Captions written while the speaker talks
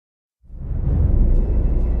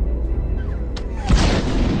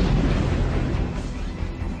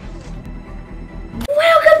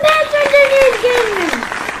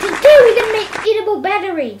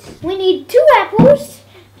batteries. We need 2 apples,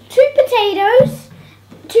 2 potatoes,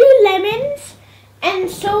 2 lemons, and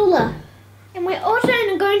solar. And we're also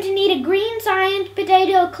going to need a green science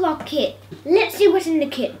potato clock kit. Let's see what's in the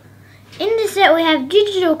kit. In the set we have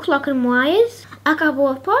digital clock and wires, a couple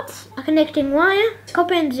of pots, a connecting wire,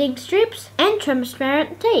 copper and zinc strips, and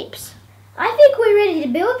transparent tapes. I think we're ready to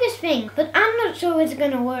build this thing, but I'm not sure it's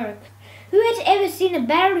gonna work. Who has ever seen a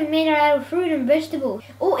battery made out of fruit and vegetables,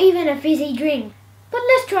 or even a fizzy drink? But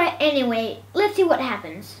let's try it anyway. Let's see what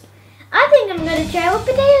happens. I think I'm gonna try with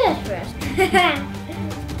potatoes first.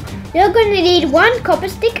 You're going to need 1 copper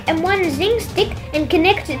stick and 1 zinc stick and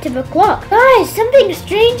connect it to the clock. Guys, something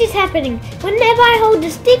strange is happening. Whenever I hold the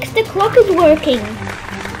sticks, the clock is working.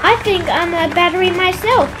 I think I'm a battery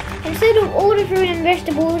myself. Instead of all the fruit and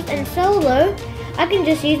vegetables and solo, I can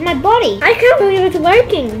just use my body. I can't believe it's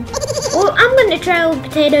working. Well, I'm going to try with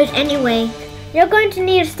potatoes anyway. You're going to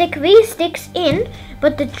need to stick these sticks in,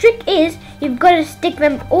 but the trick is you've got to stick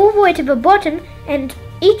them all the way to the bottom, and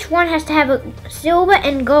each one has to have a silver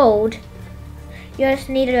and gold. You just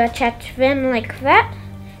need to attach them like that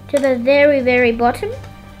to the very, very bottom.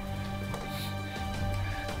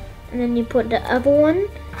 And then you put the other one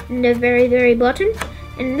in the very, very bottom.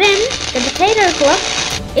 And then the potato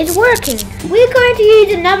clock is working. We're going to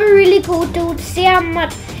use another really cool tool to see how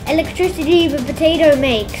much electricity the potato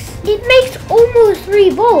makes. It makes almost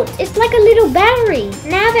 3 volts. It's like a little battery.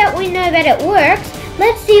 Now that we know that it works,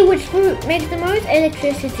 let's see which fruit makes the most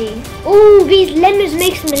electricity. Ooh, these lemons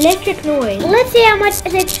make some electric noise. Let's see how much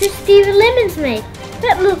electricity the lemons make.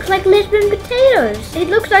 That looks like Lisbon potatoes. It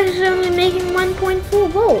looks like it's only making 1.4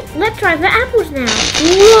 volts. Let's try the apples now.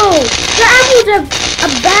 Whoa, the apples are a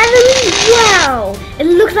battery? Wow. It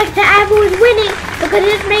looks like the apple is winning because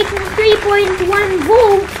it's making 3.1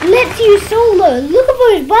 volts. Let's use solar. Look at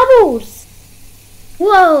those bubbles.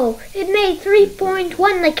 Whoa, it made 3.1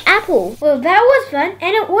 like apple. Well, that was fun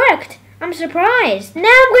and it worked. I'm surprised. Now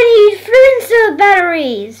I'm going to use fluid cell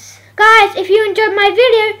batteries. Guys, if you enjoyed my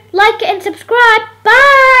video, like it and subscribe.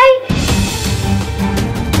 Bye!